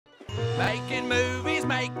Making movies,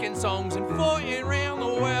 making songs, and fighting around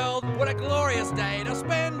the world. What a glorious day to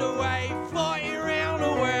spend away fighting around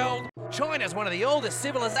the world. China's one of the oldest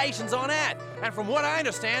civilizations on Earth, and from what I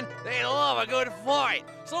understand, they love a good fight.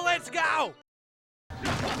 So let's go!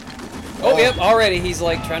 Oh, yep, already he's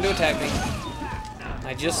like trying to attack me.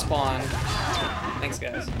 I just spawned. Thanks,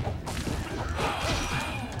 guys.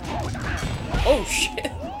 Oh,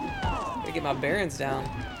 shit. Gotta get my bearings down.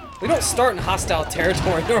 We don't start in hostile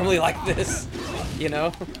territory normally like this, you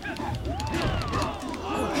know?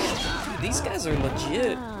 Oh, dude, these guys are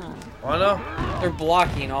legit. I know. They're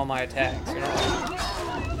blocking all my attacks. You know?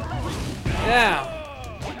 Yeah.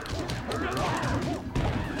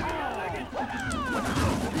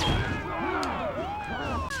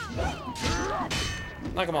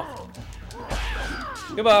 Knock him off.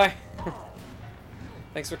 Goodbye.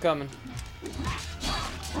 Thanks for coming.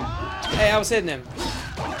 Hey, I was hitting him.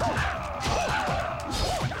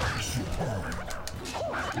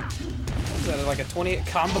 Is that like a 28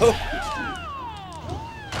 combo?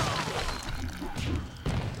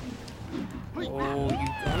 Oh, you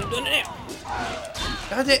done it.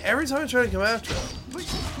 God damn, every time I try to come after him.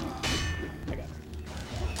 I got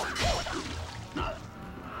him.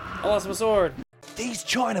 I lost my sword. These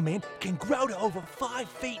Chinamen can grow to over 5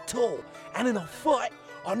 feet tall, and in a fight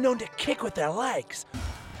are known to kick with their legs.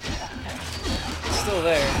 It's still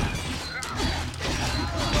there.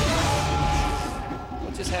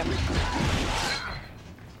 What just happened?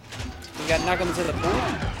 We got to knock him into the pool?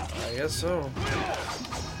 I guess so.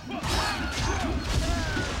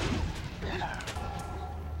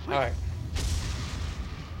 Alright.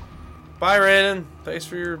 Bye, Raiden. Thanks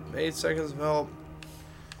for your 8 seconds of help.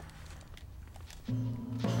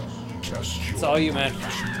 It's all you, man.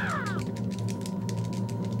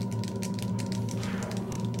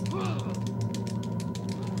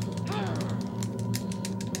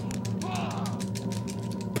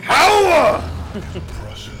 Power!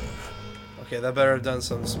 Okay, that better have done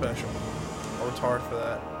something special. I worked hard for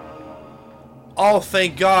that. Oh,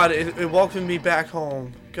 thank God. It welcomed me back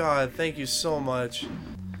home. God, thank you so much.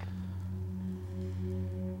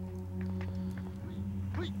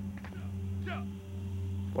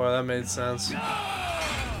 Boy, that made sense.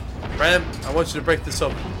 Brandon, I want you to break this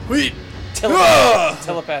up. Wait!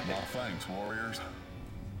 Telepathic. Thanks, warriors.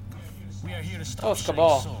 We are here to stop Oh, it's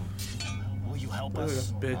Cabal. Shang Tsung. Will you help Look at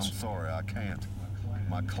us? that bitch. I'm sorry, I can't.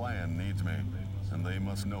 My clan needs me, and they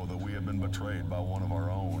must know that we have been betrayed by one of our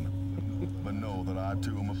own. But know that I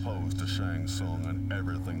too am opposed to Shang Tsung and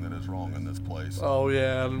everything that is wrong in this place. Oh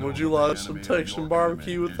yeah, and would you like some Texan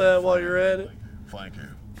barbecue with that while you're at it? Thank you.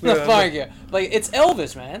 No, thank you. Like, it's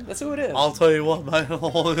Elvis, man. That's who it is. I'll tell you what, man.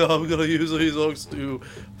 I'm gonna use these hooks to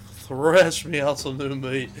thrash me out some new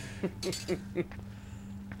meat.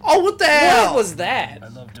 Oh, what the hell? What was that? I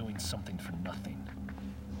love doing something for nothing.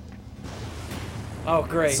 Oh,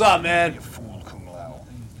 great. What's up, man? You fool, Kung Lao.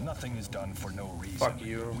 Nothing is done for no reason. Fuck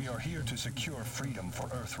you. We are here to secure freedom for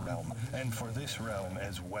Earthrealm, and for this realm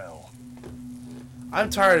as well. I'm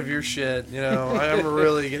tired of your shit, you know. I'm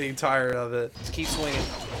really getting tired of it. Just keep swinging.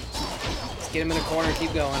 Just get him in the corner and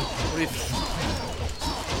keep going. What do you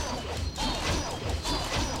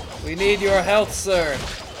We need your health, sir.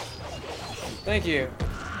 Thank you.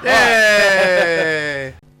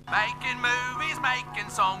 Yay! Making movies, making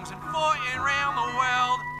songs, and fighting around the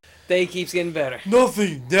world. Day keeps getting better.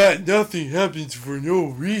 Nothing happens for no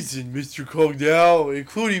reason, Mr. Kung Lao,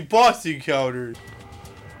 including boss encounters.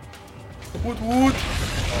 What?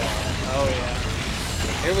 Oh, yeah.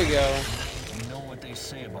 Here we go. You know what they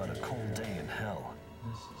say about a cold day in hell?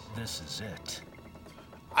 This is it.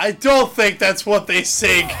 I don't think that's what they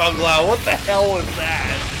say, Kung Lao. What the hell was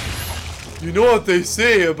that? You know what they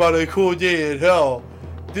say about a cold day in hell?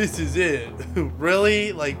 This is it.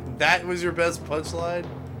 Really? Like, that was your best punchline?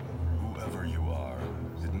 Whoever you are,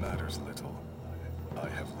 it matters little. I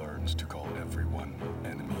have learned to call everyone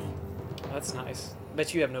enemy. That's nice.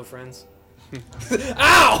 Bet you have no friends.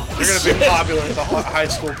 Ow! You're gonna be popular at the high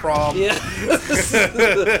school prom. Yeah.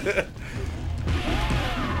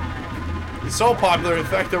 It's so popular, in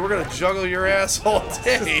fact, that we're gonna juggle your ass all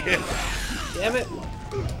day. Damn it.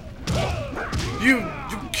 You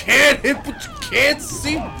can't hit, but you can't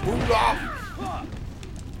see. Boot off.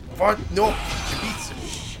 Fuck no, piece of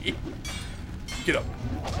shit. Get up.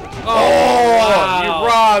 Oh, wow. You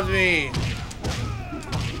robbed me.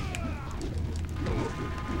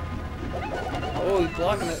 Oh, he's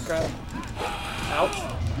blocking that crap. Ouch.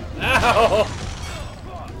 Ow!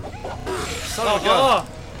 Son of a gun.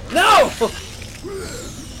 No!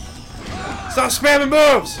 Stop spamming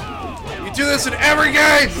moves. You do this in every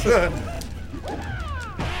game.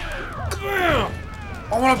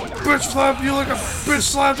 I want to bitch slap you like a bitch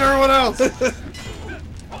slapped everyone else.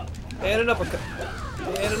 And an uppercut.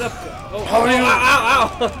 And an uppercut. Oh, How do you-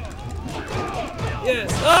 ow, ow, ow.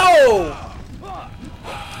 Yes. Oh!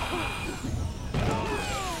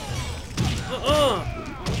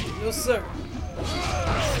 No, sir.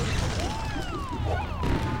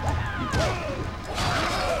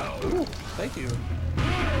 Ooh, thank you.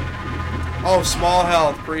 Oh, small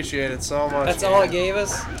health. Appreciate it so much. That's all it gave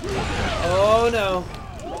us? Oh, no.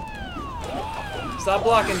 Stop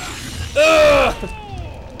blocking. Ugh!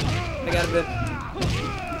 I got a bit.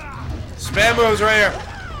 Spam moves right here.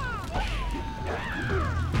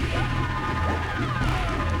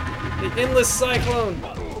 The endless cyclone.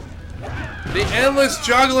 The endless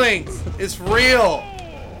juggling is real.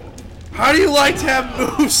 How do you like to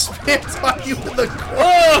have moves spammed on you in the corner?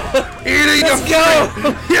 Oh! Eating Let's a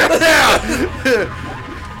go! Yeah!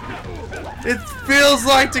 It feels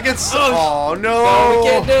like to get so. Oh, no! No, we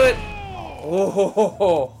can't do it.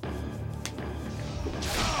 Oh,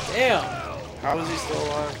 damn. How is he still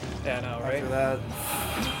alive? Yeah, I know, right? After that.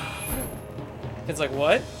 It's like,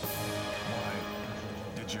 what? Why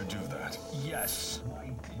did you do that? Yes.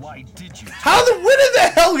 Why did you? How the? When in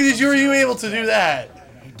the hell were you able to do that?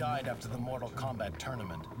 He died after the Mortal Kombat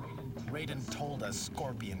tournament. Raiden told us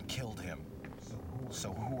Scorpion killed him.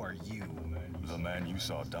 So who are you? The man you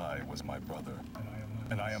saw die was my brother,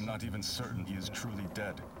 and I am not even certain he is truly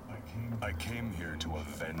dead. I came here to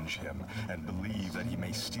avenge him and believe that he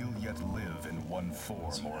may still yet live in one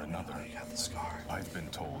form or another. I've been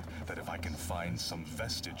told that if I can find some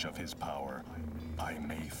vestige of his power, I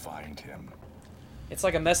may find him. It's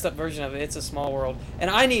like a messed up version of it. It's a small world. And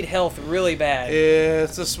I need health really bad.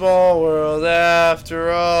 It's a small world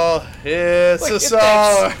after all. It's Look a at small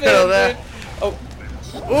that spin, world. dude.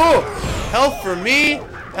 Oh, Ooh! Health for me,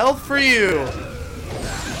 health for you.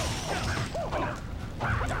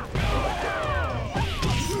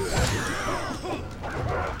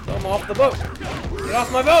 throw him off the boat. Get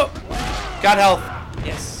off my boat. Got health.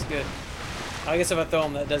 Yes, good. I guess if I throw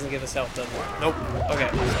him, that doesn't give us health, doesn't it? Nope. Okay,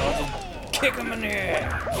 so I'll just kick him in the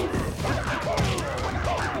ass.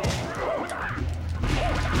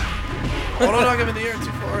 Oh, no, knock him in the air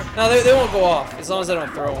too far. No, they won't go off as long as I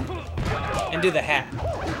don't throw them. And do the hat.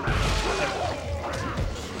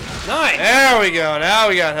 Nice! There we go. Now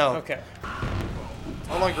we got health. Okay.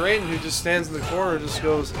 Unlike Raiden, who just stands in the corner and just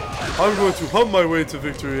goes, I'm going to hum my way to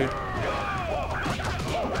victory.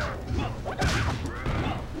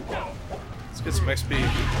 Let's get some XP.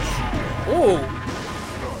 Ooh!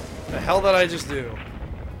 The hell did I just do?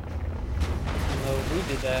 Oh, we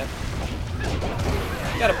did that.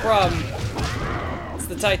 Got a problem. It's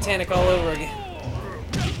the Titanic all over again.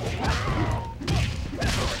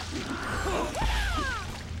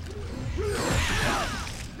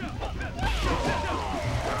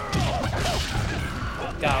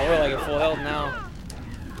 God, we're like at full health now.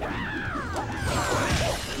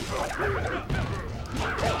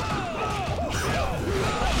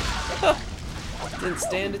 Didn't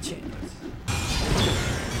stand a chance.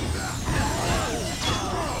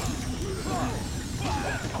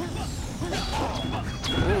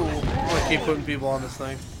 I'm gonna keep putting people on this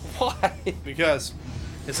thing. Why? Because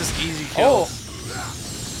it's just easy kills.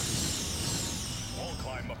 All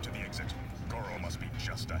climb up to the exit. Goro must be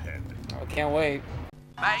just ahead. Oh, can't wait.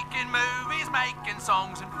 Making movies, making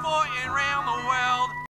songs, and fighting around the world.